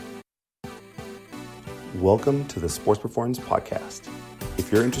Welcome to the Sports Performance Podcast.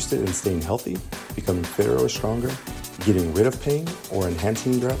 If you're interested in staying healthy, becoming fitter or stronger, getting rid of pain, or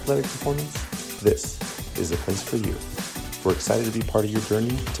enhancing your athletic performance, this is the place for you. We're excited to be part of your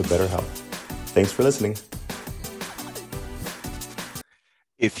journey to better health. Thanks for listening.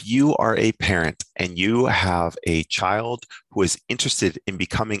 If you are a parent and you have a child who is interested in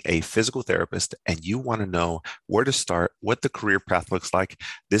becoming a physical therapist and you want to know where to start, what the career path looks like,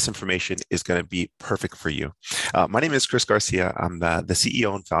 this information is going to be perfect for you. My name is Chris Garcia. I'm the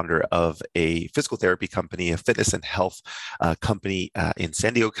CEO and founder of a physical therapy company, a fitness and health company in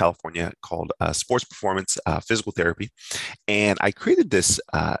San Diego, California called Sports Performance Physical Therapy. And I created this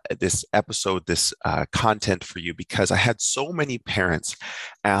episode, this content for you because I had so many parents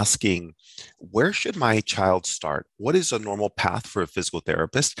asking, where should my child start? What is a normal path for a physical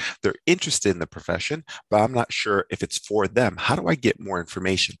therapist? They're interested in the profession, but I'm not sure if it's for them. How do I get more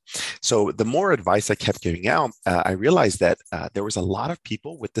information? So the more advice I kept giving out, I realized that there was a lot of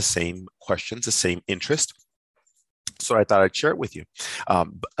people with the same questions, the same interest. So I thought I'd share it with you.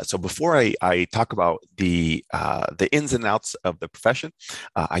 So before I talk about the ins and outs of the profession,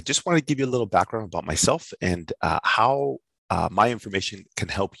 I just want to give you a little background about myself and how my information can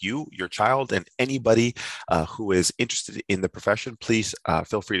help you, your child, and anybody who is interested in the profession. Please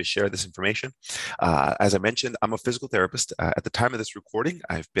feel free to share this information. As I mentioned, I'm a physical therapist. At the time of this recording,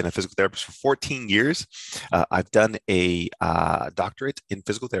 I've been a physical therapist for 14 years. I've done a doctorate in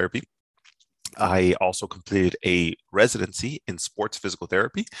physical therapy. I also completed a residency in sports physical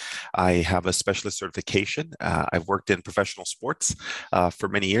therapy. I have a specialist certification. I've worked in professional sports for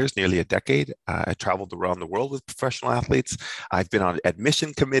many years, nearly a decade. I traveled around the world with professional athletes. I've been on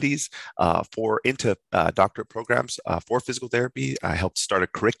admission committees into doctorate programs for physical therapy. I helped start a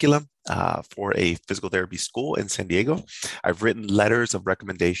curriculum for a physical therapy school in San Diego. I've written letters of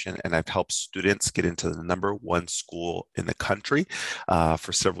recommendation and I've helped students get into the #1 school in the country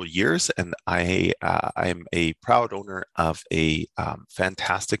for several years. And I am a proud owner of a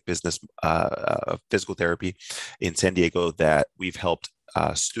fantastic business of physical therapy in San Diego that we've helped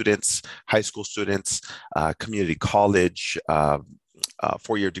students, high school students, community college,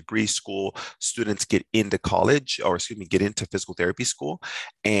 four-year degree school students get into college, or get into physical therapy school.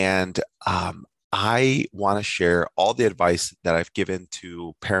 And I want to share all the advice that I've given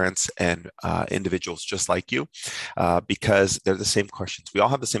to parents and individuals just like you, because they're the same questions. We all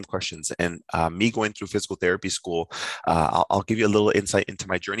have the same questions. And me going through physical therapy school, I'll give you a little insight into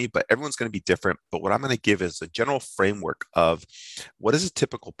my journey, but everyone's going to be different. But what I'm going to give is a general framework of what does a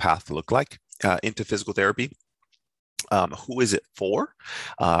typical path look like into physical therapy. Who is it for?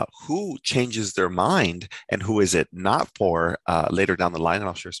 Who changes their mind, and who is it not for later down the line? And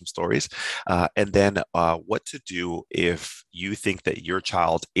I'll share some stories. And then what to do if you think that your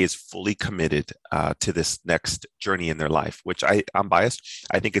child is fully committed to this next journey in their life, which I'm biased.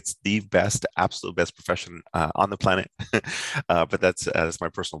 I think it's the best, absolute best profession on the planet. But that's my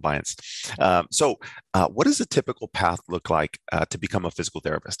personal bias. So what does a typical path look like to become a physical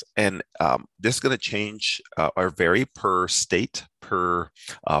therapist? And this is going to change or vary per state, per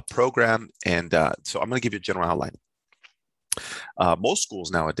program. And so I'm going to give you a general outline. Most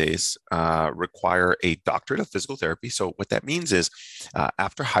schools nowadays require a doctorate of physical therapy. So what that means is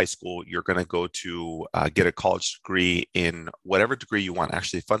after high school, you're going to go to get a college degree in whatever degree you want.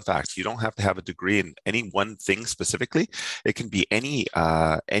 Actually, fun fact, you don't have to have a degree in any one thing specifically. It can be any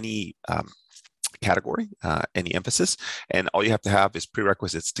category, any emphasis, and all you have to have is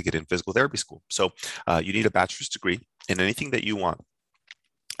prerequisites to get in physical therapy school. So you need a bachelor's degree in anything that you want.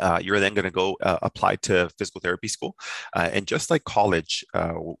 You're then going to go apply to physical therapy school. And just like college,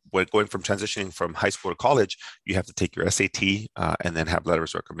 when going from transitioning from high school to college, you have to take your SAT and then have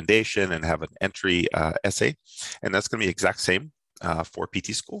letters of recommendation and have an entry essay. And that's going to be the exact same for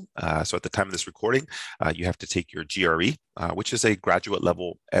PT school. So at the time of this recording, you have to take your GRE, which is a graduate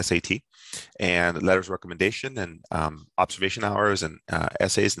level SAT, and letters of recommendation and observation hours and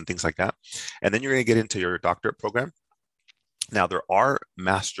essays and things like that. And then you're going to get into your doctorate program. Now, there are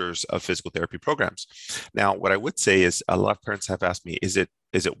masters of physical therapy programs. Now, what I would say is a lot of parents have asked me, is it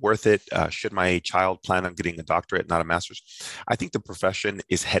worth it? Should my child plan on getting a doctorate, not a master's? I think the profession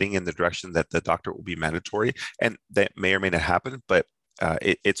is heading in the direction that the doctorate will be mandatory, and that may or may not happen, but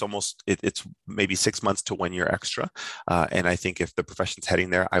it's maybe 6 months to 1 year extra. And I think if the profession's heading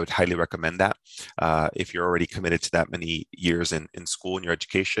there, I would highly recommend that. If you're already committed to that many years in school and your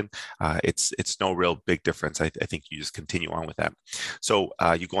education, it's no real big difference. I think you just continue on with that. So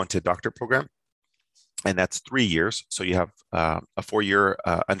you go into a doctorate program. and that's 3 years. So you have a 4 year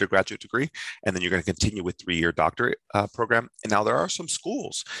undergraduate degree, and then you're going to continue with 3 year doctorate program. And now there are some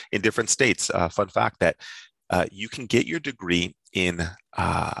schools in different states. Fun fact that you can get your degree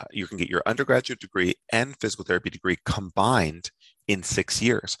you can get your undergraduate degree and physical therapy degree combined in 6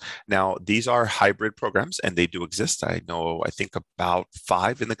 years. Now, these are hybrid programs and they do exist. I know, I think about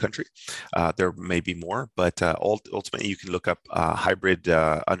five in the country. There may be more, but ultimately you can look up hybrid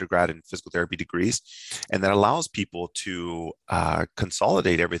undergrad and physical therapy degrees, and that allows people to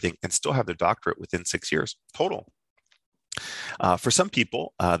consolidate everything and still have their doctorate within 6 years total. For some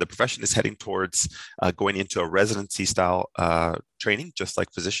people, the profession is heading towards going into a residency style training, just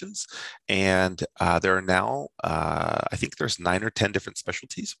like physicians. And there are now, I think there's 9 or 10 different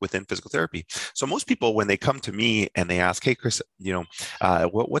specialties within physical therapy. So most people, when they come to me and they ask, "Hey, Chris,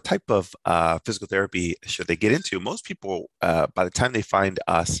 what type of physical therapy should they get into?" Most people, by the time they find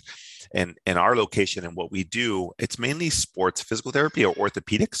us and our location and what we do, it's mainly sports physical therapy or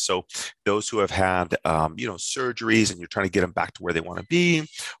orthopedics. So those who have had surgeries and you're trying to get them back to where they want to be,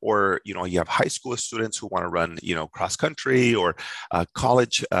 or you have high school students who want to run cross country, or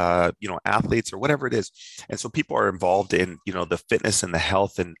college athletes or whatever it is. And so people are involved in the fitness and the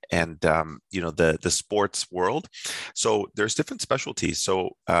health and the sports world. So there's different specialties.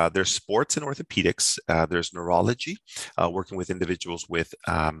 So there's sports and orthopedics. There's neurology, working with individuals with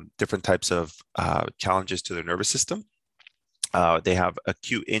different types of challenges to their nervous system. They have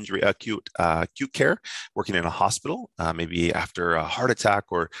acute care, working in a hospital, maybe after a heart attack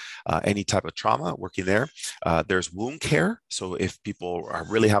or any type of trauma, working there. There's wound care. So if people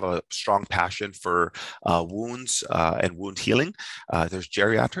really have a strong passion for wounds and wound healing, there's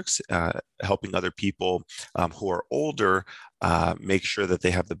geriatrics, helping other people who are older make sure that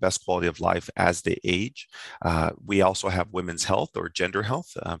they have the best quality of life as they age. We also have women's health or gender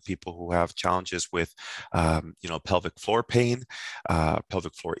health, people who have challenges with, pelvic floor pain,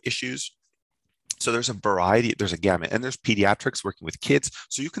 pelvic floor issues. So there's a variety, there's a gamut, and there's pediatrics, working with kids.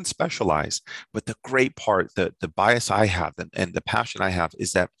 So you can specialize. But the great part, the bias I have and the passion I have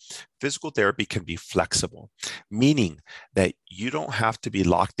is that physical therapy can be flexible, meaning that you don't have to be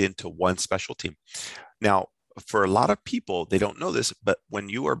locked into one specialty. Now, for a lot of people, they don't know this, but when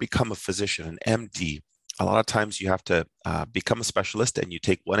you are become a physician, an MD, a lot of times you have to become a specialist, and you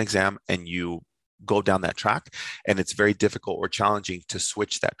take one exam and you go down that track, and it's very difficult or challenging to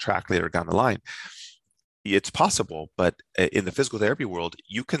switch that track later down the line. It's possible, but in the physical therapy world,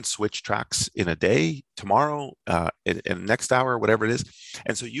 you can switch tracks in a day, tomorrow, in the next hour, whatever it is.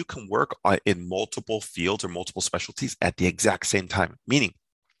 And so you can work in multiple fields or multiple specialties at the exact same time, meaning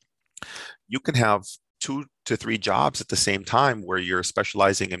you can have 2 to 3 jobs at the same time, where you're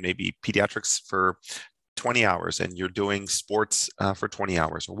specializing in maybe pediatrics for 20 hours and you're doing sports for 20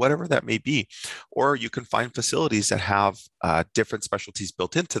 hours, or whatever that may be. Or you can find facilities that have different specialties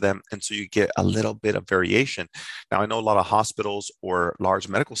built into them. And so you get a little bit of variation. Now, I know a lot of hospitals or large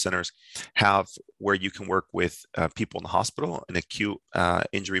medical centers have where you can work with people in the hospital in acute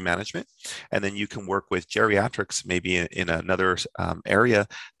injury management. And then you can work with geriatrics, maybe in another area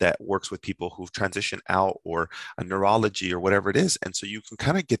that works with people who've transitioned out, or a neurology or whatever it is. And so you can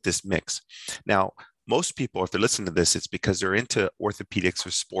kind of get this mix. Now, most people, if they're listening to this, it's because they're into orthopedics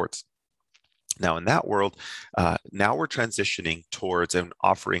or sports. Now, in that world, now we're transitioning towards and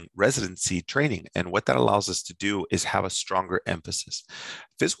offering residency training. And what that allows us to do is have a stronger emphasis.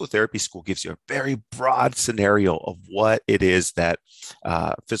 Physical therapy school gives you a very broad scenario of what it is that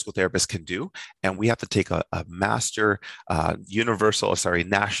physical therapists can do. And we have to take a master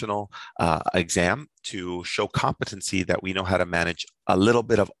national exam to show competency that we know how to manage a little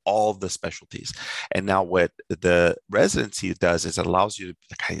bit of all the specialties. And now what the residency does is it allows you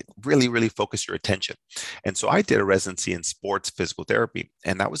to really, really focus your attention. And so I did a residency in sports physical therapy,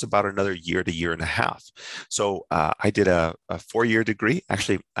 and that was about another year to year and a half. So I did a 4 year degree.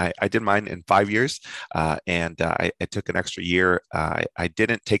 Actually, I did mine in 5 years, and I took an extra year. I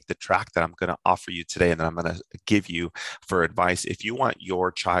didn't take the track that I'm going to offer you today and that I'm going to give you for advice. If you want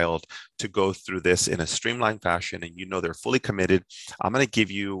your child to go through this in a streamlined fashion and they're fully committed, I'm going to give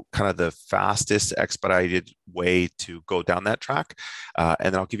you kind of the fastest expedited way to go down that track. And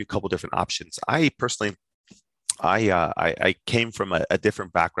then I'll give you a couple different options. I personally, I came from a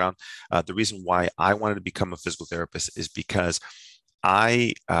different background. The reason why I wanted to become a physical therapist is because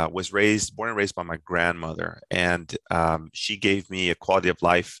I was born and raised by my grandmother, and she gave me a quality of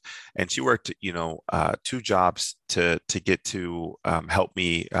life, and she worked, 2 jobs to get to help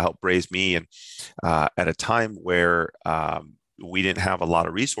raise me, and at a time where we didn't have a lot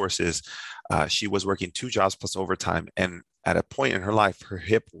of resources. She was working 2 jobs plus overtime. And at a point in her life, her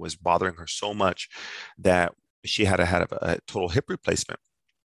hip was bothering her so much that she had to have a total hip replacement.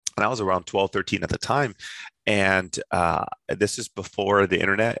 And I was around 12, 13 at the time. And this is before the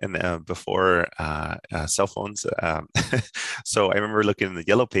internet and before cell phones. So I remember looking in the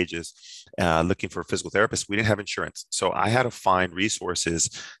yellow pages, looking for a physical therapist. We didn't have insurance. So I had to find resources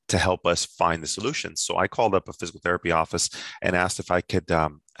to help us find the solutions. So I called up a physical therapy office and asked if I could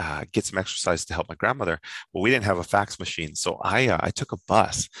get some exercise to help my grandmother. Well, we didn't have a fax machine. So I took a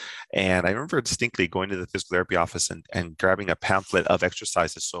bus. And I remember distinctly going to the physical therapy office and grabbing a pamphlet of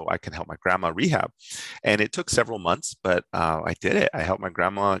exercises so I can help my grandma rehab. And it took several months, but I did it. I helped my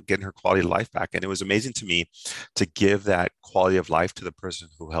grandma get her quality of life back. And it was amazing to me to give that quality of life to the person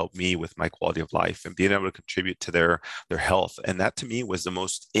who helped me with my quality of life and being able to contribute to their health. And that to me was the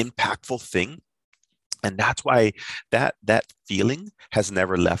most impactful thing. And that's why that feeling has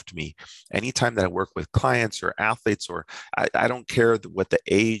never left me. Anytime that I work with clients or athletes, or I don't care what the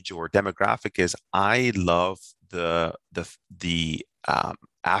age or demographic is, I love the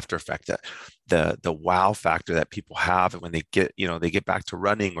after effect, the wow factor that people have when they get back to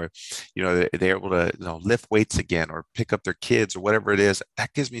running, or they're able to lift weights again or pick up their kids or whatever it is.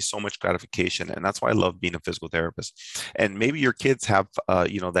 That gives me so much gratification, and that's why I love being a physical therapist. And maybe your kids have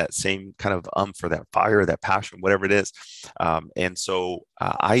that same kind of for that fire, that passion, whatever it is. And so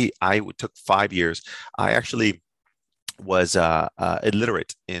I took 5 years. I actually was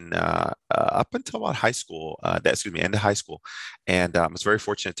illiterate in up until about high school, end of high school. And I was very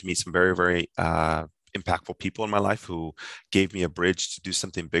fortunate to meet some very, very impactful people in my life who gave me a bridge to do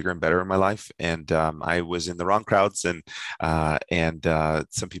something bigger and better in my life. And I was in the wrong crowds, and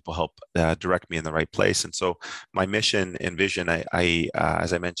some people help direct me in the right place. And so my mission and vision,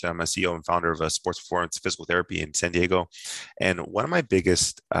 as I mentioned, I'm a CEO and founder of a sports performance physical therapy in San Diego. And one of my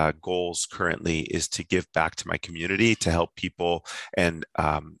biggest goals currently is to give back to my community, to help people and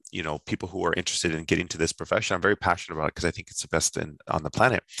people who are interested in getting to this profession. I'm very passionate about it because I think it's the best on the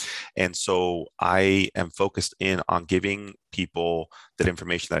planet. And so I am focused in on giving people that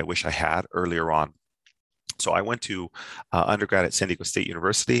information that I wish I had earlier on. So I went to undergrad at San Diego State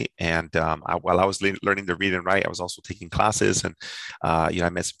University, and while I was learning to read and write, I was also taking classes, and I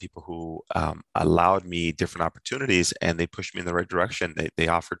met some people who allowed me different opportunities, and they pushed me in the right direction. They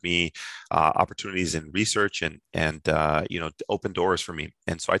offered me opportunities in research and open doors for me.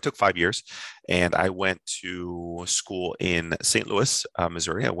 And so I took 5 years, and I went to school in St. Louis,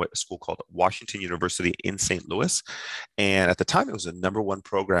 Missouri. I went to a school called Washington University in St. Louis, and at the time it was the #1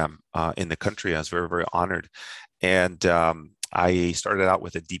 program in the country. I was very, very honored. And I started out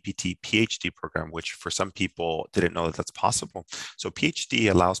with a DPT PhD program, which for some people didn't know that that's possible. So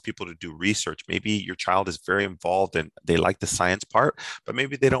PhD allows people to do research. Maybe your child is very involved and they like the science part, but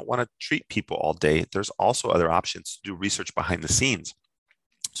maybe they don't want to treat people all day. There's also other options to do research behind the scenes.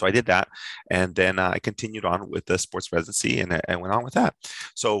 So I did that, and then I continued on with the sports residency, and I went on with that.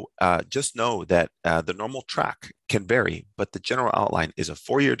 So just know that the normal track can vary, but the general outline is a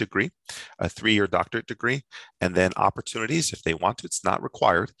 4-year degree, a 3-year doctorate degree, and then opportunities if they want to. It's not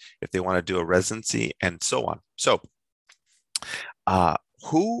required if they want to do a residency, and so on. So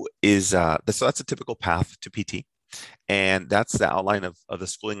so that's a typical path to PT. And that's the outline of the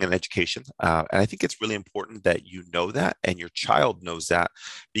schooling and education. And I think it's really important that you know that and your child knows that,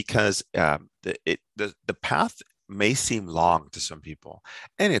 because the path may seem long to some people,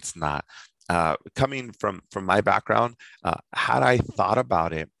 and it's not. Coming from my background, had I thought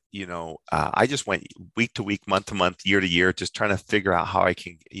about it, I just went week to week, month to month, year to year, just trying to figure out how I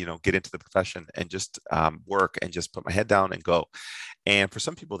can, get into the profession and just work and just put my head down and go. And for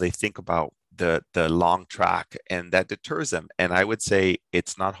some people, they think about the long track, and that deters them. And I would say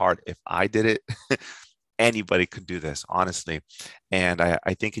it's not hard. If I did it, anybody could do this, honestly. And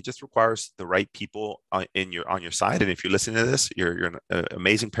I think it just requires the right people on your side. And if you're listening to this, you're an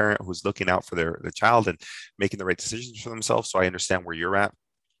amazing parent who's looking out for their child and making the right decisions for themselves. So I understand where you're at.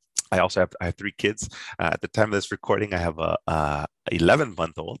 I have 3 kids. At the time of this recording, I have a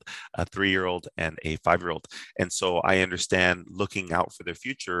 11-month-old, a 3-year-old, and a 5-year-old. And so I understand looking out for their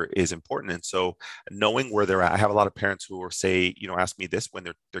future is important. And so knowing where they're at, I have a lot of parents who are ask me this when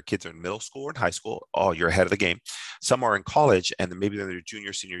their kids are in middle school or in high school. Oh, you're ahead of the game. Some are in college, and then maybe they're in their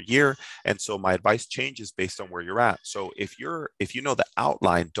junior, senior year. And so my advice changes based on where you're at. So if you know the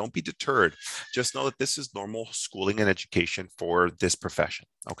outline, don't be deterred. Just know that this is normal schooling and education for this profession.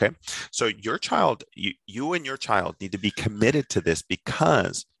 Okay. So your child, you and your child need to be committed to this,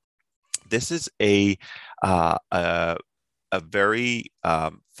 because this is a a very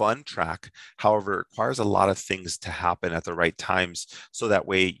fun track. However, it requires a lot of things to happen at the right times so that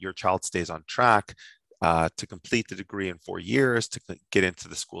way your child stays on track to complete the degree in 4 years, to get into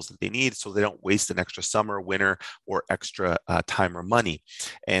the schools that they need so they don't waste an extra summer, winter, or extra time or money.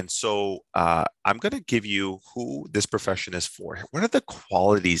 And so I'm going to give you who this profession is for. What are the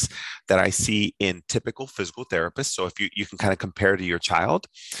qualities that I see in typical physical therapists? So if you can kind of compare to your child,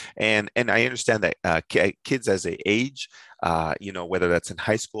 and I understand that kids as they age, whether that's in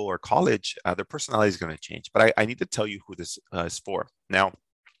high school or college, their personality is going to change. But I need to tell you who this is for. Now,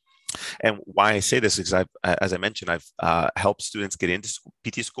 and why I say this is as I mentioned, I've helped students get into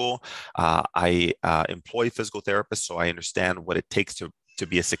PT school. I employ physical therapists, so I understand what it takes to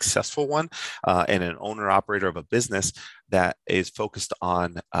be a successful one and an owner operator of a business that is focused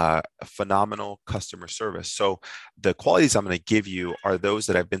on phenomenal customer service. So the qualities I'm going to give you are those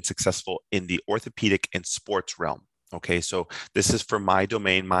that have been successful in the orthopedic and sports realm. Okay, so this is for my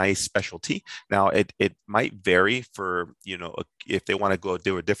domain, my specialty. Now, it might vary for, if they want to go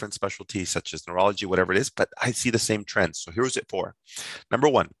do a different specialty, such as neurology, whatever it is, but I see the same trends. So here's it for. Number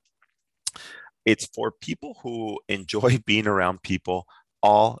one, it's for people who enjoy being around people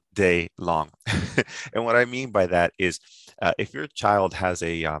all day long. And what I mean by that is if your child has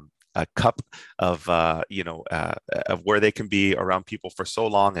a cup of of where they can be around people for so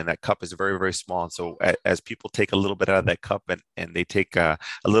long, and that cup is very, very small, and so as people take a little bit out of that cup, and they take a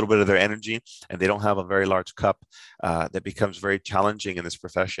little bit of their energy, and they don't have a very large cup, that becomes very challenging in this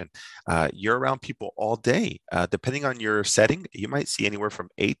profession. You're around people all day. Depending on your setting, you might see anywhere from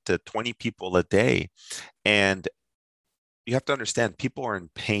 8 to 20 people a day, and you have to understand people are in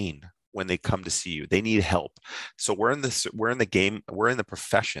pain when they come to see you. They need help. So we're in the game, we're in the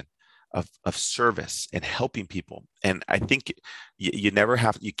profession of service and helping people. And I think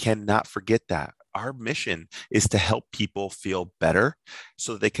you cannot forget that. Our mission is to help people feel better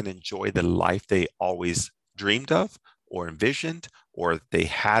so they can enjoy the life they always dreamed of or envisioned or they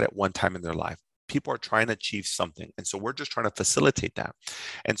had at one time in their life. People are trying to achieve something. And so we're just trying to facilitate that.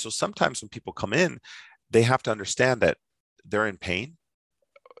 And so sometimes when people come in, they have to understand that they're in pain.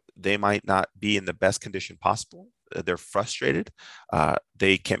 They might not be in the best condition possible. They're frustrated.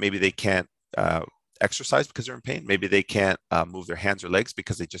 Maybe they can't exercise because they're in pain. Maybe they can't move their hands or legs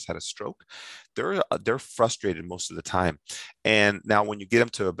because they just had a stroke. They're frustrated most of the time. And now when you get them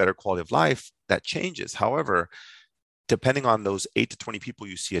to a better quality of life, that changes. However, depending on those 8 to 20 people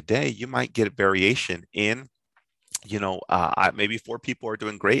you see a day, you might get a variation in maybe 4 people are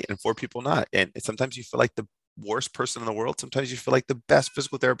doing great and 4 people not. And sometimes you feel like the worst person in the world. Sometimes you feel like the best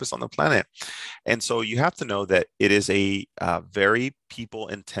physical therapist on the planet. And so you have to know that it is a very people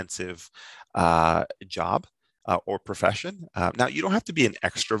intensive job. Or profession. Now, you don't have to be an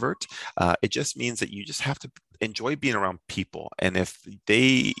extrovert. It just means that you just have to enjoy being around people. And if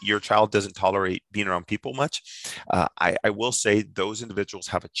your child doesn't tolerate being around people much, I will say those individuals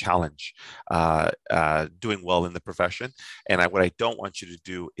have a challenge doing well in the profession. And what I don't want you to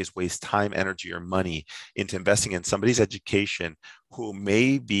do is waste time, energy, or money into investing in somebody's education who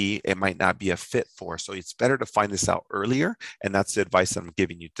it might not be a fit for. So it's better to find this out earlier. And that's the advice I'm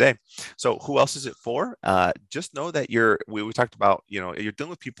giving you today. So who else is it for? Just know that we talked about, you're dealing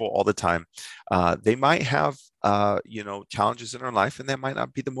with people all the time. They might have, challenges in their life, and that might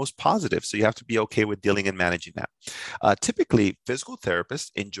not be the most positive. So you have to be okay with dealing and managing that. Typically, physical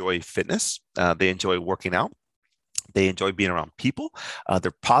therapists enjoy fitness. They enjoy working out. They enjoy being around people.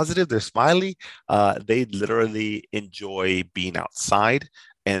 They're positive. They're smiley. They literally enjoy being outside.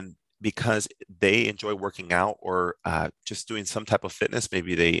 And because they enjoy working out or just doing some type of fitness,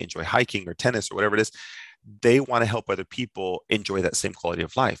 maybe they enjoy hiking or tennis or whatever it is, they want to help other people enjoy that same quality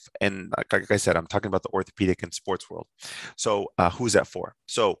of life. And like I said, I'm talking about the orthopedic and sports world. So who's that for?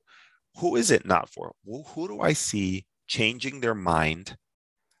 So who is it not for? Who do I see changing their mind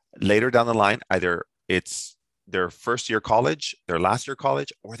later down the line? Either it's their first year college, their last year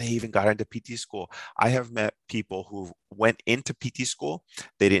college, or they even got into PT school. I have met people who went into PT school.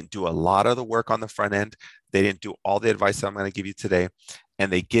 They didn't do a lot of the work on the front end. They didn't do all the advice that I'm going to give you today. And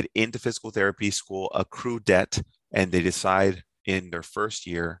they get into physical therapy school, accrue debt, and they decide in their first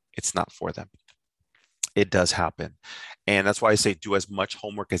year, it's not for them. It does happen. And that's why I say do as much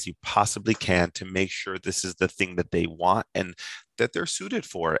homework as you possibly can to make sure this is the thing that they want and that they're suited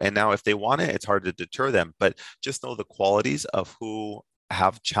for. And now, if they want it, it's hard to deter them, but just know the qualities of who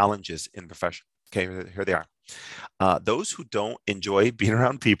have challenges in profession. Okay, here they are. Those who don't enjoy being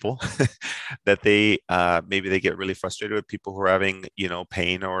around people, that maybe they get really frustrated with people who are having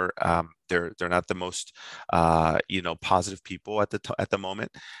pain, or they're not the most positive people at the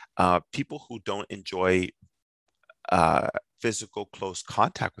moment. People who don't enjoy uh, physical close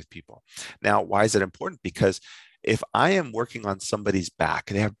contact with people. Now, why is it important? Because if I am working on somebody's back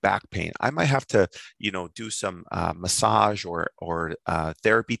and they have back pain, I might have to, do some massage or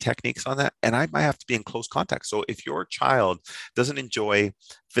therapy techniques on that, and I might have to be in close contact. So if your child doesn't enjoy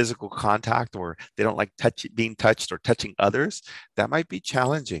physical contact, or they don't like being touched or touching others, that might be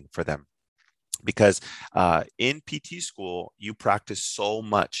challenging for them. Because in PT school, you practice so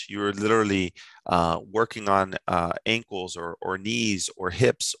much. You're literally working on ankles or knees or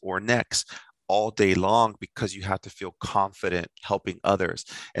hips or necks all day long, because you have to feel confident helping others.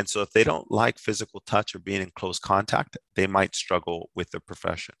 And so if they don't like physical touch or being in close contact, they might struggle with the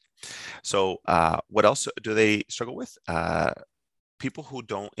profession. So what else do they struggle with? People who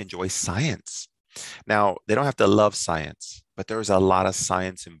don't enjoy science. Now, they don't have to love science, but there's a lot of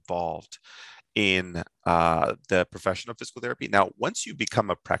science involved in the profession of physical therapy. Now, once you become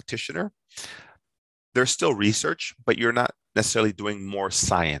a practitioner, there's still research, but you're not necessarily doing more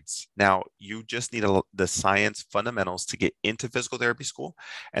science. Now, you just need the science fundamentals to get into physical therapy school,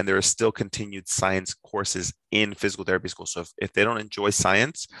 and there are still continued science courses in physical therapy school. So if they don't enjoy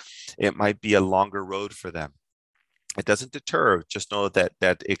science, it might be a longer road for them. It doesn't deter, just know that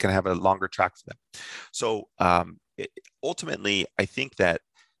it can have a longer track for them. So ultimately, I think that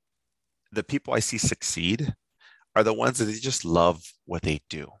the people I see succeed are the ones that they just love what they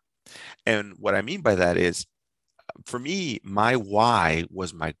do. And what I mean by that is, for me, my why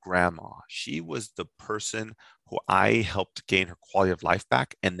was my grandma. She was the person who I helped gain her quality of life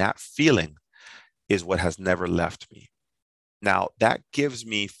back. And that feeling is what has never left me. Now, that gives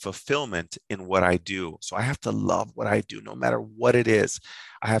me fulfillment in what I do. So I have to love what I do, no matter what it is.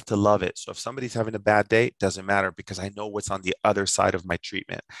 I have to love it. So if somebody's having a bad day, it doesn't matter, because I know what's on the other side of my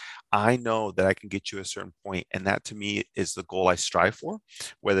treatment. I know that I can get you a certain point, and that to me is the goal I strive for.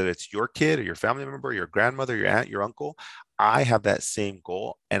 Whether it's your kid or your family member, your grandmother, your aunt, your uncle, I have that same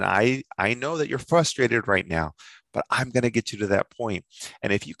goal. And I know that you're frustrated right now, but I'm going to get you to that point.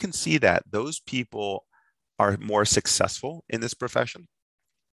 And if you can see that, those people are more successful in this profession.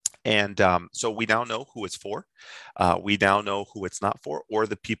 And so we now know who it's for. We now know who it's not for, or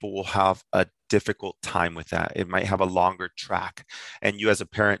the people will have a difficult time with that. It might have a longer track. And you, as a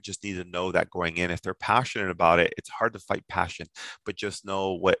parent, just need to know that going in. If they're passionate about it, it's hard to fight passion, but just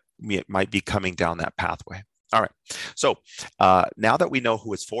know what might be coming down that pathway. All right. So now that we know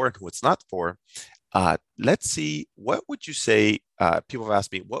who it's for and who it's not for, let's see, what would you say? People have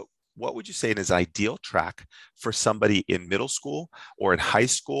asked me, what would you say is an ideal track for somebody in middle school or in high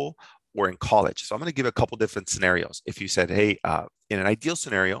school or in college? So I'm going to give a couple different scenarios. If you said, hey, in an ideal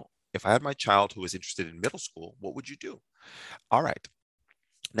scenario, if I had my child who was interested in middle school, what would you do? All right.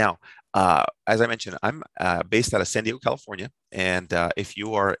 Now, as I mentioned, I'm based out of San Diego, California. And if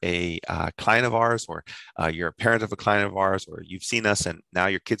you are a client of ours, or you're a parent of a client of ours, or you've seen us and now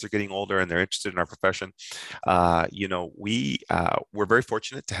your kids are getting older and they're interested in our profession, we're very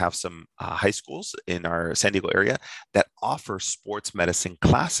fortunate to have some high schools in our San Diego area that offer sports medicine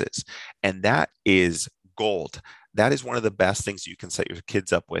classes. And that is gold. That is one of the best things you can set your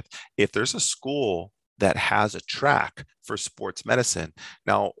kids up with. If there's a school that has a track for sports medicine.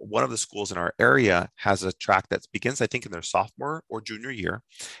 Now, one of the schools in our area has a track that begins, I think, in their sophomore or junior year,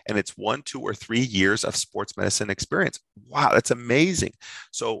 and it's 1, 2, or 3 years of sports medicine experience. Wow, that's amazing.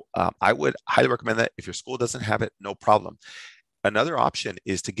 So I would highly recommend that. If your school doesn't have it, no problem. Another option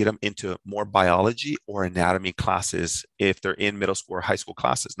is to get them into more biology or anatomy classes if they're in middle school or high school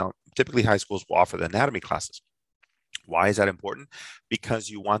classes. Now, typically high schools will offer the anatomy classes. Why is that important? Because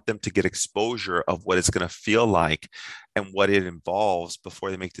you want them to get exposure of what it's going to feel like and what it involves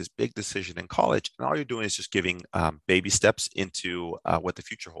before they make this big decision in college. And all you're doing is just giving baby steps into what the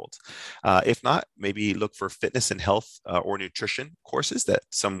future holds. If not, maybe look for fitness and health or nutrition courses that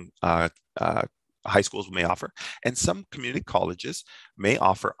some high schools may offer, and some community colleges may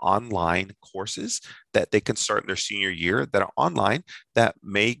offer online courses that they can start in their senior year that are online, that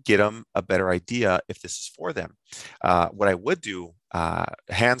may get them a better idea if this is for them. What I would do,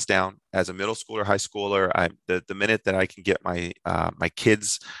 hands down, as a middle schooler, high schooler, the minute that I can get my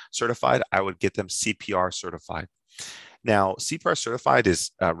kids certified, I would get them CPR certified. Now, CPR certified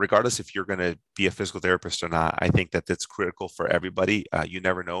is, regardless if you're going to be a physical therapist or not, I think that that's critical for everybody. You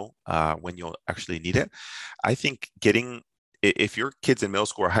never know when you'll actually need it. I think if your kid's in middle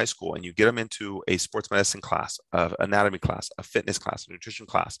school or high school and you get them into a sports medicine class, an anatomy class, a fitness class, a nutrition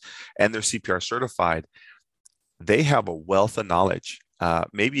class, and they're CPR certified, they have a wealth of knowledge.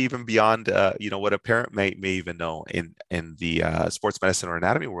 Maybe even beyond, what a parent may even know in the sports medicine or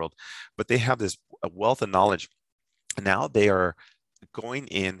anatomy world, but they have this wealth of knowledge. Now they are going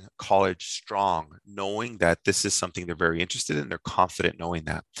in college strong, knowing that this is something they're very interested in. They're confident knowing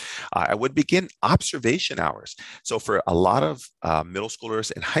that. I would begin observation hours. So for a lot of middle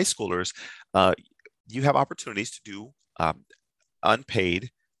schoolers and high schoolers, uh, you have opportunities to do unpaid.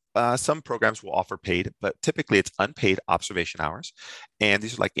 Some programs will offer paid, but typically it's unpaid observation hours. And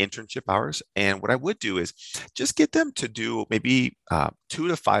these are like internship hours. And what I would do is just get them to do maybe 2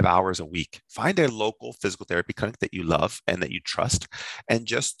 to 5 hours a week. Find a local physical therapy clinic that you love and that you trust, and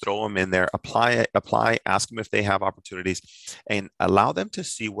just throw them in there. Apply, ask them if they have opportunities, and allow them to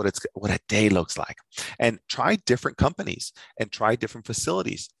see what a day looks like. And try different companies and try different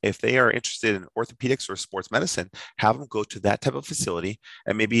facilities. If they are interested in orthopedics or sports medicine, have them go to that type of facility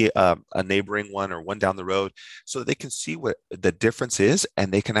and maybe a neighboring one or one down the road, so that they can see what the difference is,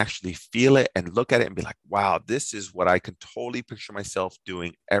 and they can actually feel it and look at it and be like, wow, this is what I can totally picture myself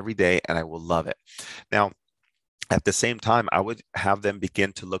doing every day, and I will love it. Now, at the same time, I would have them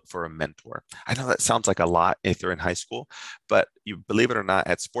begin to look for a mentor. I know that sounds like a lot if they're in high school, but you believe it or not,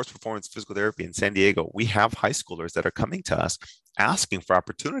 at Sports Performance Physical Therapy in San Diego, we have high schoolers that are coming to us asking for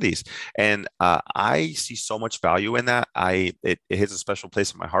opportunities, and I see so much value in that. It hits a special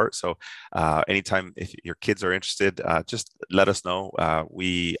place in my heart. So anytime if your kids are interested, just let us know.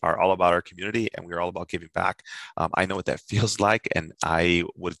 We are all about our community, and we're all about giving back. I know what that feels like, and I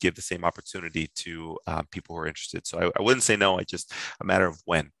would give the same opportunity to people who are interested. So I wouldn't say no. It's just a matter of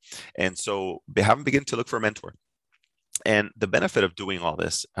when. And so have them begin to look for a mentor. And the benefit of doing all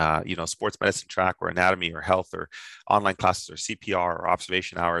this, sports medicine track or anatomy or health or online classes or CPR or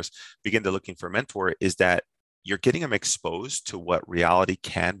observation hours, begin to looking for a mentor, is that you're getting them exposed to what reality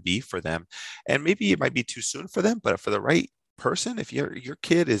can be for them. And maybe it might be too soon for them, but for the right person, if your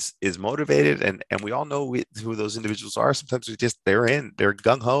kid is motivated, and we all know who those individuals are, sometimes they're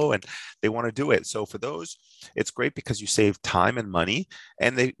gung-ho and they want to do it. So for those, it's great because you save time and money,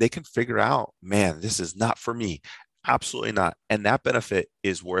 and they can figure out, man, this is not for me. Absolutely not. And that benefit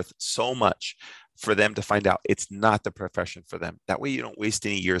is worth so much for them to find out it's not the profession for them. That way you don't waste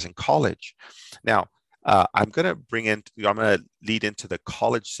any years in college. Now, I'm going to lead into the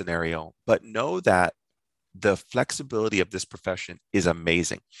college scenario, but know that the flexibility of this profession is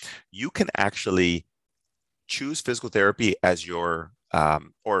amazing. You can actually choose physical therapy as your,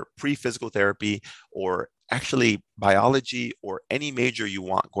 or pre-physical therapy, or actually biology, or any major you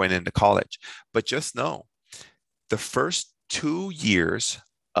want going into college. But just know, the first 2 years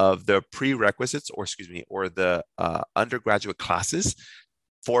of the prerequisites, or the undergraduate classes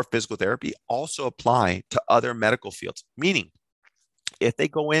for physical therapy also apply to other medical fields. Meaning, if they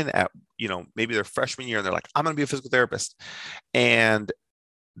go in at, maybe their freshman year and they're like, I'm going to be a physical therapist, and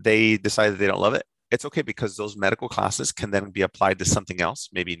they decide that they don't love it, it's okay, because those medical classes can then be applied to something else,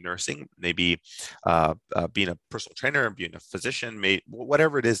 maybe nursing, maybe being a personal trainer, being a physician,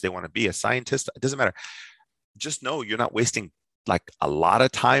 whatever it is they want to be, a scientist, it doesn't matter. Just know you're not wasting like a lot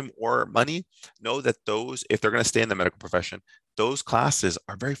of time or money. Know that those, if they're going to stay in the medical profession, those classes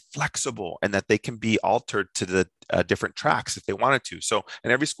are very flexible, and that they can be altered to the different tracks if they wanted to. So,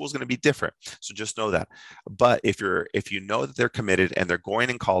 and every school is going to be different. So just know that. But if you know that they're committed and they're going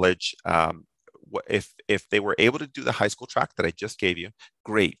in college, if they were able to do the high school track that I just gave you,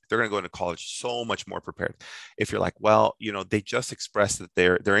 great. They're going to go into college so much more prepared. If you're like, well, they just expressed that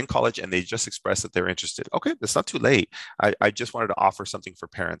they're in college and they just expressed that they're interested. Okay, that's not too late. I just wanted to offer something for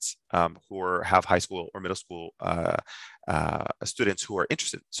parents who have high school or middle school students who are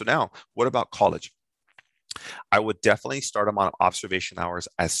interested. So now, what about college? I would definitely start them on observation hours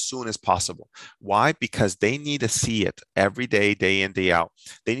as soon as possible. Why? Because they need to see it every day, day in, day out.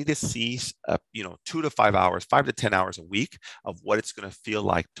 They need to see, 2 to 5 hours, 5 to 10 hours a week of what it's going to feel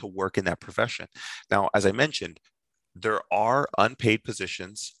like to work in that profession. Now, as I mentioned, there are unpaid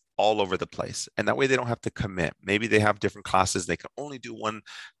positions all over the place, and that way they don't have to commit. Maybe they have different classes, they can only do 1-2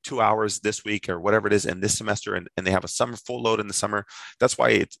 hours this week or whatever it is in this semester, and they have a summer full load in the summer. That's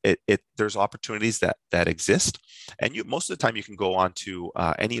why there's opportunities that exist. And most of the time you can go on to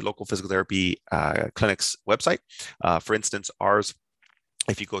any local physical therapy clinic's website. For instance, ours,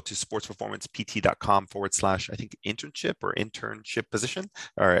 if you go to sportsperformancept.com/, I think, internship or internship position,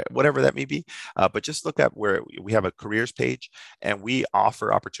 or whatever that may be. But just look at where we have a careers page, and we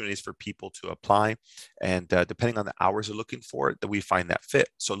offer opportunities for people to apply. And depending on the hours they're looking for, that we find that fit.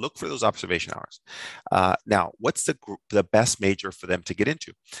 So look for those observation hours. Now, what's the best major for them to get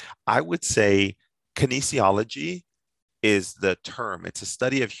into? I would say kinesiology is the term. It's a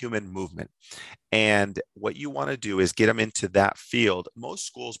study of human movement. And what you want to do is get them into that field. Most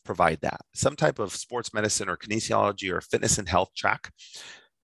schools provide that, some type of sports medicine or kinesiology or fitness and health track.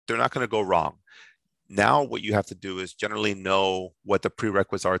 They're not going to go wrong. Now what you have to do is generally know what the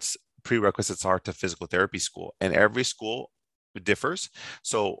prerequisites are to physical therapy school, and every school differs.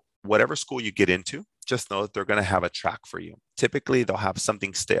 So whatever school you get into, just know that they're going to have a track for you. Typically, they'll have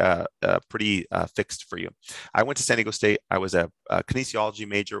something pretty fixed for you. I went to San Diego State. I was a kinesiology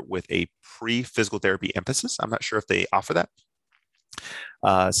major with a pre-physical therapy emphasis. I'm not sure if they offer that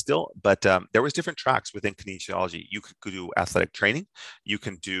still, but there was different tracks within kinesiology. You could do athletic training, you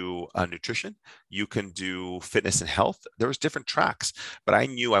can do nutrition, you can do fitness and health. There was different tracks, but I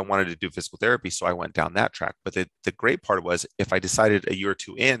knew I wanted to do physical therapy, so I went down that track. But the great part was if I decided a year or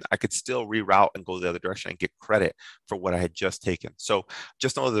two in, I could still reroute and go the other direction and get credit for what I had just taken. So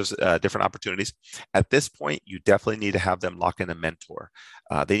just know there's different opportunities. At this point, you definitely need to have them lock in a mentor.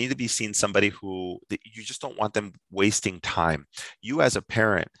 They need to be seeing somebody who you just don't want them wasting time. You as a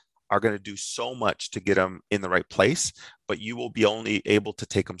parent are going to do so much to get them in the right place, but you will be only able to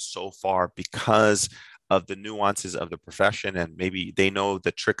take them so far because of the nuances of the profession. And maybe they know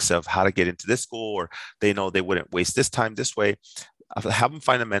the tricks of how to get into this school, or they know they wouldn't waste this time this way. Have them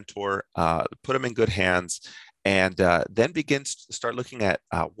find a mentor, put them in good hands, and then begin to start looking at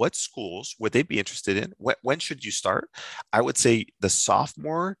what schools would they be interested in. When should you start? I would say the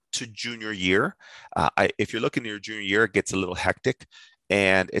sophomore to junior year. If you're looking at your junior year, it gets a little hectic,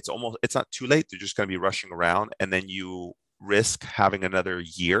 and it's not too late. They're just going to be rushing around, and then you risk having another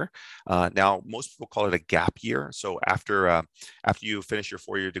year. Now, most people call it a gap year. So after you finish your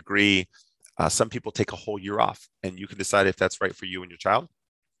 4-year degree, some people take a whole year off, and you can decide if that's right for you and your child.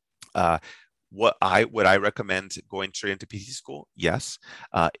 Uh, would I recommend going straight into PT school? Yes.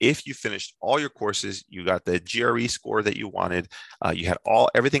 If you finished all your courses, you got the GRE score that you wanted, you had all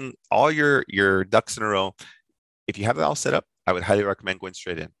your ducks in a row. If you have it all set up, I would highly recommend going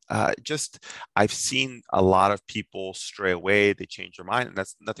straight in. I've seen a lot of people stray away, they change their mind, and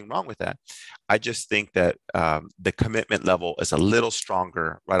that's nothing wrong with that. I just think that the commitment level is a little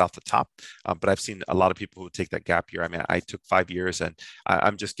stronger right off the top. But I've seen a lot of people who take that gap year. I mean, I took 5 years, and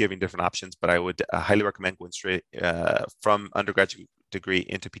I'm just giving different options, but I would highly recommend going straight from undergraduate degree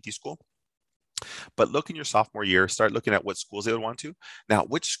into PT school. But look in your sophomore year, start looking at what schools they would want to. Now,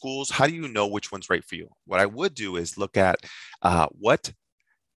 which schools, how do you know which one's right for you? What I would do is look at what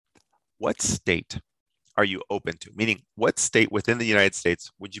state are you open to? Meaning, what state within the United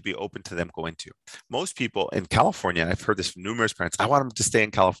States would you be open to them going to? Most people in California, I've heard this from numerous parents, I want them to stay in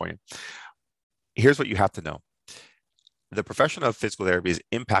California. Here's what you have to know. The profession of physical therapy is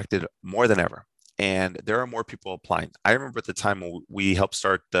impacted more than ever, and there are more people applying. I remember at the time when we helped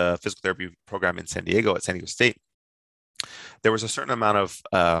start the physical therapy program in San Diego at San Diego State, there was a certain amount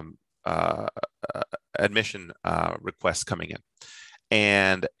of admission requests coming in.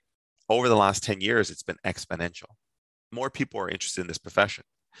 And over the last 10 years, it's been exponential. More people are interested in this profession.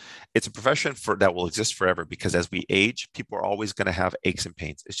 It's a profession that will exist forever, because as we age, people are always going to have aches and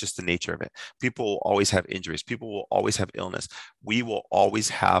pains. It's just the nature of it. People will always have injuries. People will always have illness. We will always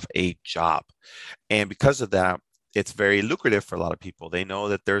have a job. And because of that, it's very lucrative for a lot of people. They know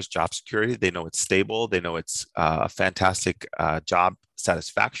that there's job security. They know it's stable. They know it's a fantastic job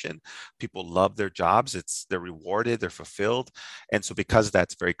satisfaction. People love their jobs. They're rewarded. They're fulfilled. And so because of that,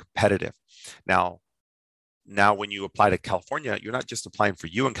 it's very competitive. Now, when you apply to California, you're not just applying for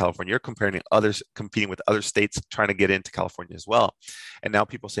you in California, you're competing with other states trying to get into California as well. And now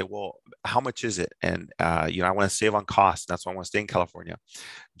people say, well, how much is it? And, I want to save on costs. That's why I want to stay in California.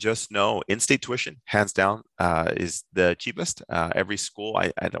 Just know in-state tuition, hands down, is the cheapest. Every school,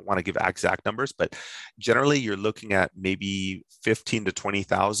 I don't want to give exact numbers, but generally you're looking at maybe 15 to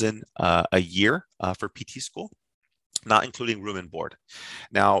 20,000 a year for PT school, not including room and board.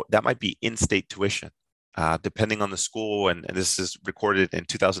 Now, that might be in-state tuition. Depending on the school, and this is recorded in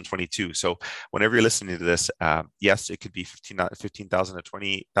 2022. So whenever you're listening to this, yes, it could be 15,000 to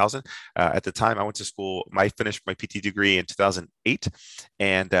 20,000. At the time I went to school, I finished my PT degree in 2008,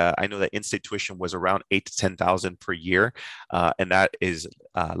 and I know that in-state tuition was around 8 to 10,000 per year, and that is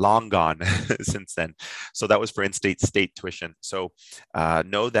long gone since then. So that was for state tuition. So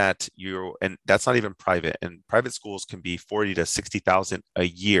know that and that's not even private, and private schools can be 40 to 60,000 a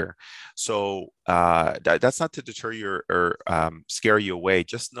year. So that's not to deter you or scare you away.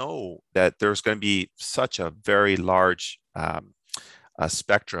 Just know that there's going to be such a very large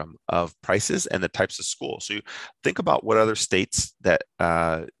spectrum of prices and the types of schools. So you think about what other states that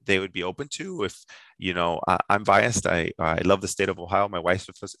they would be open to. If I'm biased, I love the state of Ohio. My wife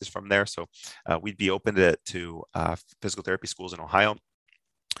is from there, so we'd be open to physical therapy schools in Ohio.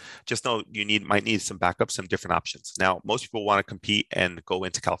 Just know you might need some backups, some different options. Now, most people want to compete and go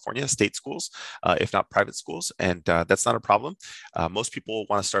into California state schools, if not private schools, and that's not a problem. Most people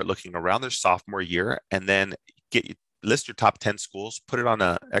want to start looking around their sophomore year and then list your top 10 schools, put it on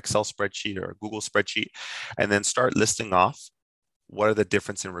an Excel spreadsheet or a Google spreadsheet, and then start listing off what are the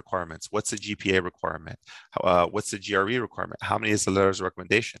difference in requirements? What's the GPA requirement? What's the GRE requirement? How many is the letters of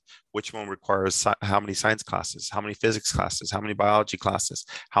recommendation? Which one requires how many science classes? How many physics classes? How many biology classes?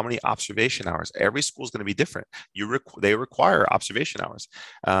 How many observation hours? Every school is going to be different. They require observation hours.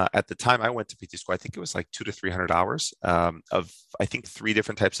 At the time I went to PT school, I think it was like 200 to 300 hours of, I think, 3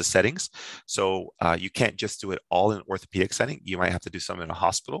 different types of settings. So you can't just do it all in orthopedic setting. You might have to do some in a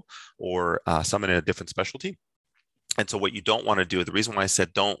hospital or some in a different specialty. And so, what you don't want to do, the reason why I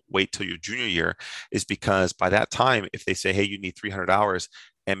said don't wait till your junior year is because by that time, if they say, hey, you need 300 hours,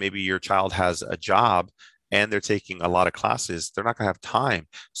 and maybe your child has a job and they're taking a lot of classes, they're not going to have time.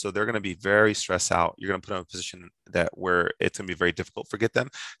 So they're going to be very stressed out. You're going to put them in a position that where it's going to be very difficult for them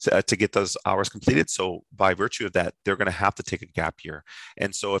to get those hours completed. So by virtue of that, they're going to have to take a gap year.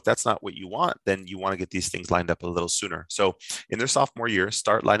 And so if that's not what you want, then you want to get these things lined up a little sooner. So in their sophomore year,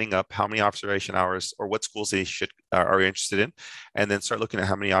 start lining up how many observation hours or what schools they should are interested in, and then start looking at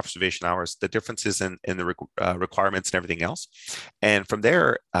how many observation hours, the differences in the requirements and everything else. And from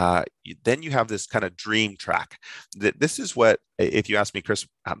there, then you have this kind of dream track. This is what, if you ask me, Chris,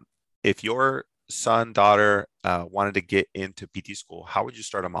 if your son, daughter wanted to get into PT school, how would you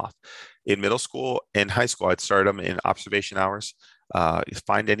start them off? In middle school and high school, I'd start them in observation hours.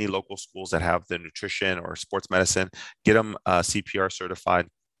 Find any local schools that have the nutrition or sports medicine, get them CPR certified.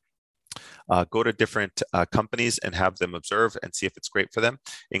 Go to different companies and have them observe and see if it's great for them.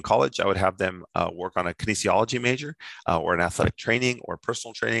 In college, I would have them work on a kinesiology major or an athletic training or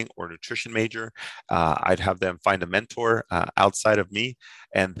personal training or nutrition major. I'd have them find a mentor outside of me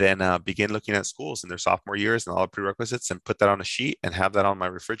and then begin looking at schools in their sophomore years and all the prerequisites and put that on a sheet and have that on my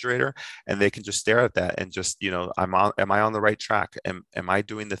refrigerator. And they can just stare at that and just, am I on the right track? Am I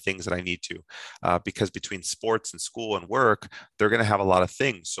doing the things that I need to? Because between sports and school and work, they're going to have a lot of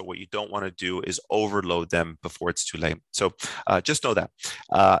things. So what you don't want to do is overload them before it's too late. So just know that.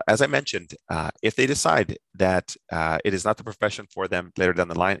 As I mentioned, if they decide that it is not the profession for them later down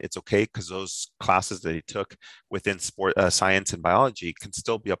the line, it's okay, because those classes that they took within sport science and biology can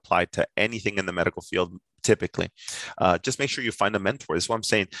still be applied to anything in the medical field typically. Just make sure you find a mentor. This is what I'm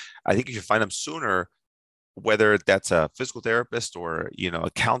saying. I think you should find them sooner, whether that's a physical therapist or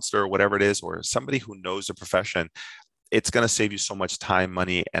a counselor or whatever it is, or somebody who knows the profession. It's going to save you so much time,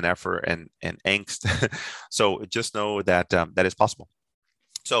 money, and effort and angst. So just know that that is possible.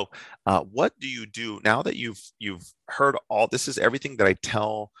 So what do you do now that you've heard all this? Is everything that I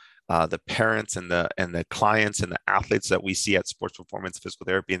tell the parents and the clients and the athletes that we see at Sports Performance Physical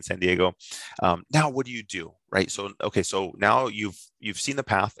Therapy in San Diego. Now, what do you do, right? So okay, so now you've seen the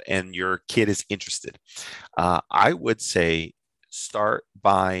path and your kid is interested. I would say start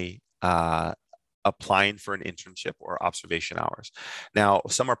by applying for an internship or observation hours. Now,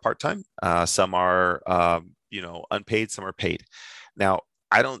 some are part-time, some are unpaid, some are paid. Now,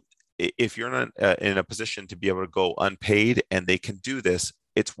 I don't. If you're in a position to be able to go unpaid and they can do this,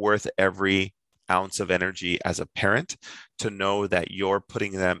 it's worth every ounce of energy as a parent to know that you're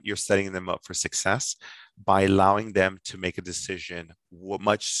setting them up for success by allowing them to make a decision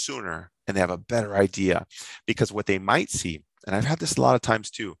much sooner and they have a better idea. Because what they might see, and I've had this a lot of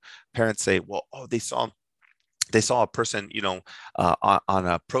times too, parents say, well, oh, they saw a person, on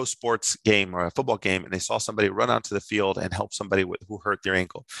a pro sports game or a football game, and they saw somebody run onto the field and help somebody who hurt their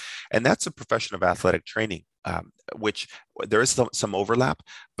ankle. And that's a profession of athletic training, which there is some overlap.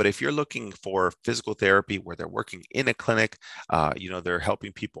 But if you're looking for physical therapy where they're working in a clinic, they're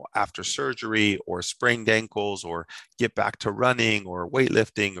helping people after surgery or sprained ankles or get back to running or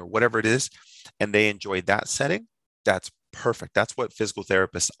weightlifting or whatever it is, and they enjoy that setting, that's perfect. That's what physical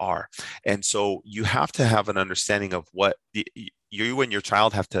therapists are. And so you have to have an understanding of what you and your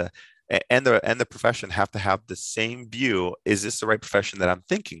child have to, and the profession have to have the same view. Is this the right profession that I'm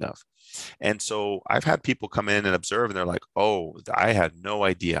thinking of? And so I've had people come in and observe, and they're like, oh, I had no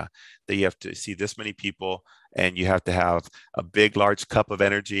idea that you have to see this many people and you have to have a big, large cup of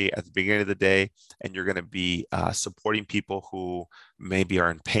energy at the beginning of the day. And you're going to be supporting people who maybe are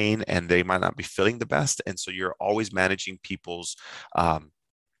in pain and they might not be feeling the best. And so you're always managing people's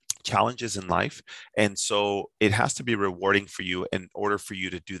challenges in life. And so it has to be rewarding for you in order for you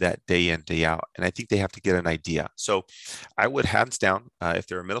to do that day in, day out. And I think they have to get an idea. So I would hands down, if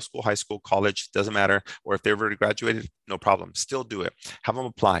they're in middle school, high school, college, doesn't matter, or if they've already graduated, no problem, still do it. Have them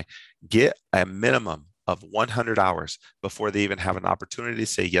apply. Get a minimum of 100 hours before they even have an opportunity to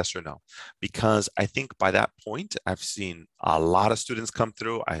say yes or no. Because I think by that point, I've seen a lot of students come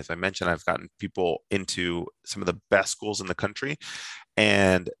through. As I mentioned, I've gotten people into some of the best schools in the country,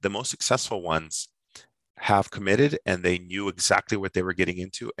 and the most successful ones have committed and they knew exactly what they were getting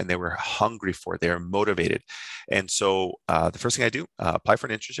into and they were hungry for it. They are motivated. And so the first thing I do, apply for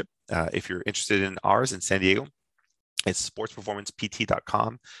an internship. If you're interested in ours in San Diego, it's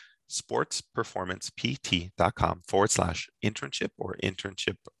sportsperformancept.com, sportsperformancept.com/internship or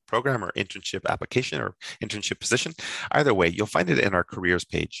internship program or internship application or internship position. Either way, you'll find it in our careers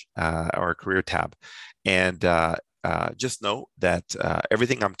page or our career tab. And just know that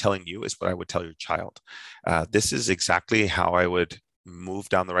everything I'm telling you is what I would tell your child. This is exactly how I would move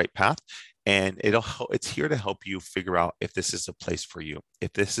down the right path. And it's here to help you figure out if this is a place for you,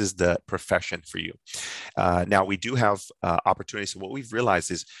 if this is the profession for you. Now, we do have opportunities. So what we've realized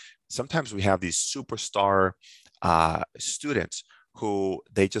is sometimes we have these superstar students who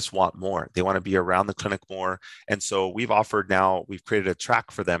they just want more. They want to be around the clinic more. And so we've created a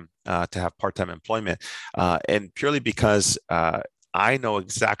track for them to have part-time employment. And purely because I know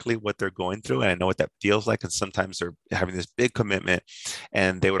exactly what they're going through and I know what that feels like. And sometimes they're having this big commitment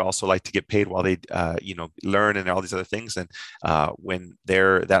and they would also like to get paid while they, learn and all these other things. And when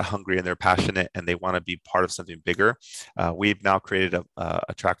they're that hungry and they're passionate and they want to be part of something bigger, we've now created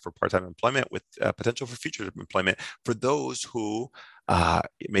a track for part-time employment with potential for future employment for those who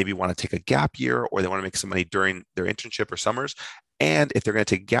maybe want to take a gap year or they want to make some money during their internship or summers. And if they're going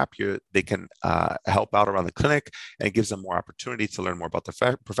to take a gap year, they can help out around the clinic, and it gives them more opportunity to learn more about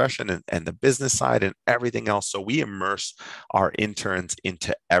the profession and the business side and everything else. So we immerse our interns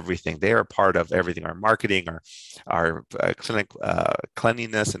into everything. They are part of everything: our marketing, our clinic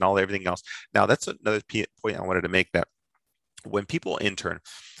cleanliness, and everything else. Now, that's another point I wanted to make, that when people intern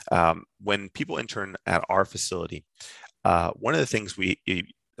at our facility, one of the things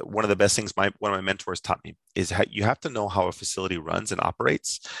one of the best things one of my mentors taught me is how you have to know how a facility runs and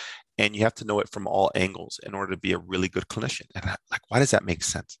operates, and you have to know it from all angles in order to be a really good clinician. And why does that make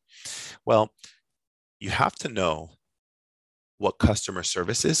sense? Well, you have to know what customer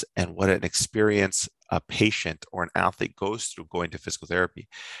service is and what an experience a patient or an athlete goes through going to physical therapy.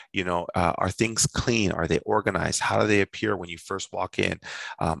 Are things clean? Are they organized? How do they appear when you first walk in?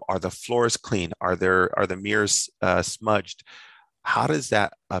 Are the floors clean? Are the mirrors smudged? How does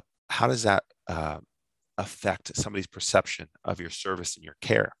that affect somebody's perception of your service and your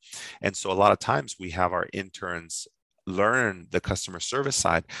care? And so a lot of times we have our interns learn the customer service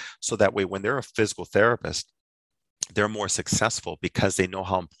side, so that way when they're a physical therapist, they're more successful because they know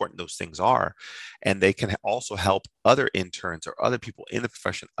how important those things are. And they can also help other interns or other people in the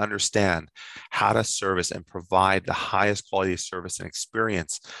profession understand how to service and provide the highest quality of service and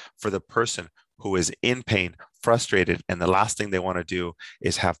experience for the person who is in pain, frustrated, and the last thing they want to do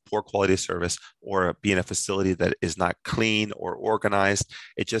is have poor quality of service or be in a facility that is not clean or organized.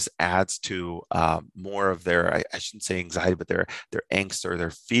 It just adds to more of their, I shouldn't say anxiety, but their angst or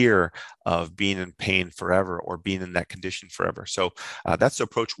their fear of being in pain forever or being in that condition forever. So that's the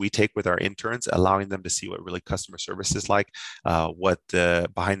approach we take with our interns, allowing them to see what really customer service is like, what the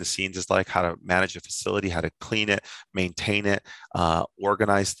behind the scenes is like, how to manage a facility, how to clean it, maintain it,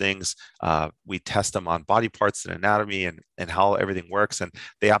 organize things. We test them on body parts and anatomy and how everything works, and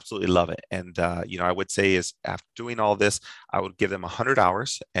they absolutely love it. And I would say is after doing all this, I would give them 100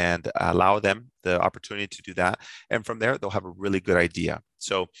 hours and allow them the opportunity to do that, and from there they'll have a really good idea.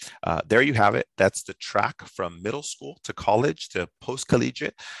 So there you have it. That's the track from middle school to college to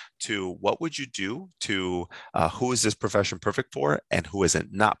post-collegiate to what would you do to who is this profession perfect for and who is it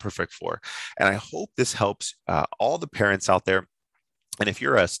not perfect for. And I hope this helps all the parents out there. And if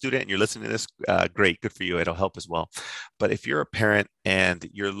you're a student and you're listening to this, great, good for you. It'll help as well. But if you're a parent and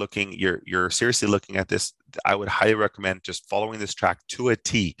you're seriously looking at this, I would highly recommend just following this track to a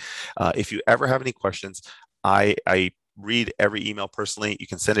T. If you ever have any questions, I read every email personally. You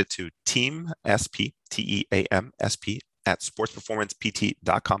can send it to teamsp, TEAMSP, at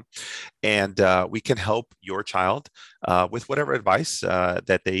sportsperformancept.com. And we can help your child with whatever advice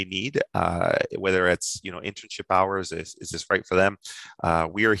that they need, whether it's, internship hours, is this right for them?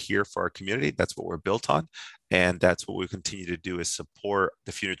 We are here for our community. That's what we're built on. And that's what we continue to do, is support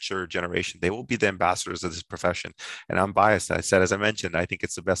the future generation. They will be the ambassadors of this profession. And I'm biased. As I mentioned, I think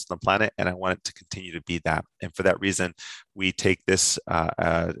it's the best on the planet, and I want it to continue to be that. And for that reason, we take this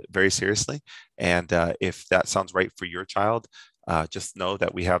very seriously. And if that sounds right for your child, just know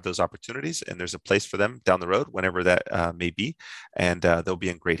that we have those opportunities and there's a place for them down the road, whenever that may be, and they'll be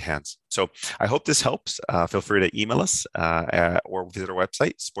in great hands. So I hope this helps. Feel free to email us or visit our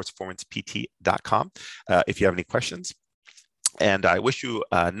website, sportsperformancept.com, if you have any questions. And I wish you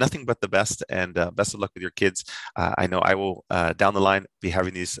nothing but the best, and best of luck with your kids. I know I will, down the line, be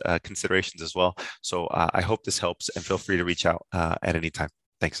having these considerations as well. So I hope this helps, and feel free to reach out at any time.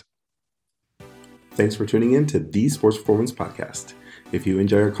 Thanks. Thanks for tuning in to the Sports Performance Podcast. If you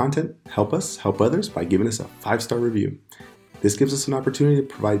enjoy our content, help us help others by giving us a 5-star review. This gives us an opportunity to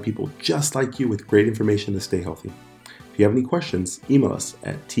provide people just like you with great information to stay healthy. If you have any questions, email us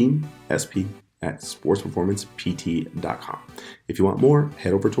at teamsp@sportsperformancept.com. If you want more,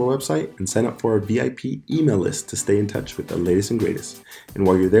 head over to our website and sign up for our VIP email list to stay in touch with the latest and greatest. And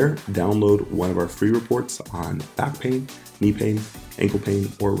while you're there, download one of our free reports on back pain, knee pain, ankle pain,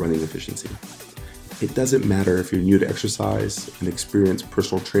 or running efficiency. It doesn't matter if you're new to exercise, an experienced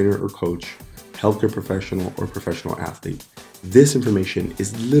personal trainer or coach, healthcare professional, or professional athlete. This information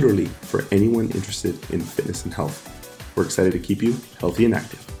is literally for anyone interested in fitness and health. We're excited to keep you healthy and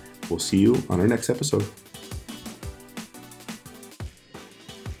active. We'll see you on our next episode.